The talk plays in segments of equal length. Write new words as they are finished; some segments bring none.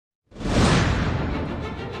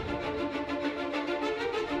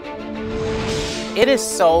It is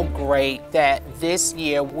so great that this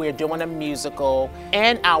year we're doing a musical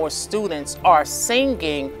and our students are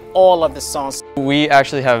singing all of the songs. We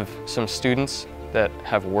actually have some students that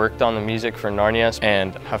have worked on the music for Narnia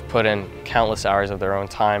and have put in countless hours of their own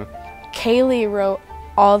time. Kaylee wrote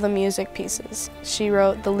all the music pieces. She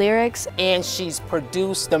wrote the lyrics. And she's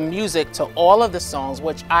produced the music to all of the songs,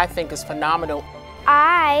 which I think is phenomenal.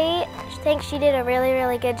 I think she did a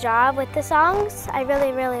really good job with the songs. I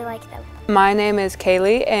really like them. My name is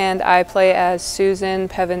Kaylee and I play as Susan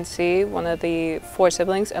Pevensey, one of the 4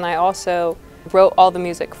 siblings, and I also wrote all the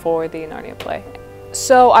music for the Narnia play.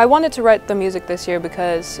 So I wanted to write the music this year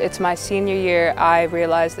because it's my senior year. I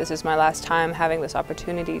realized this is my last time having this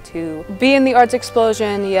opportunity to be in the Arts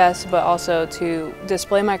Explosion, yes, but also to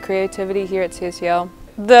display my creativity here at CSEL.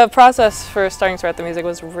 The process for starting to write the music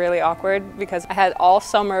was really awkward because I had all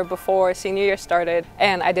summer before senior year started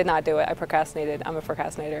and I did not do it. I procrastinated. I'm a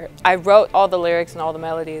procrastinator. I wrote all the lyrics and all the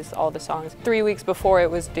melodies, all the songs 3 weeks before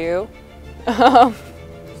it was due.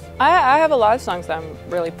 I have a lot of songs that I'm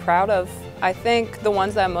really proud of. I think the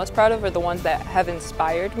ones that I'm most proud of are the ones that have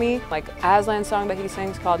inspired me. Like Aslan's song that he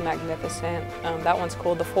sings called Magnificent, that one's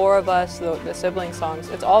cool. The 4 of Us, the sibling songs,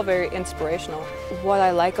 it's all very inspirational. What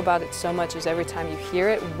I like about it so much is every time you hear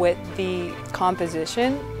it with the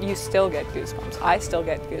composition, you still get goosebumps. I still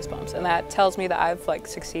get goosebumps, and that tells me that I've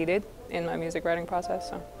succeeded in my music writing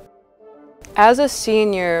process. So. As a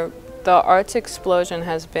senior, the Arts Explosion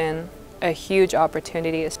has been a huge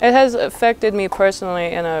opportunity. It has affected me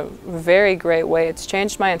personally in a very great way. It's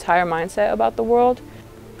changed my entire mindset about the world.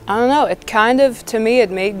 I don't know, it kind of, to me,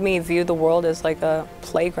 it made me view the world as like a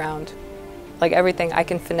playground. Like everything, I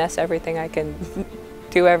can finesse everything, I can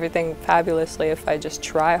do everything fabulously if I just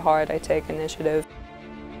try hard, I take initiative.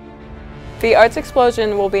 The Arts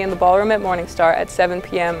Explosion will be in the Ballroom at Morningstar at 7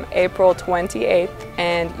 p.m. April 28th,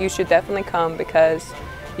 and you should definitely come because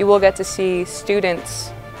you will get to see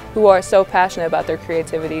students who are so passionate about their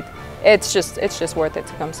creativity. It's just worth it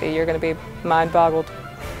to come see. You're going to be mind-boggled.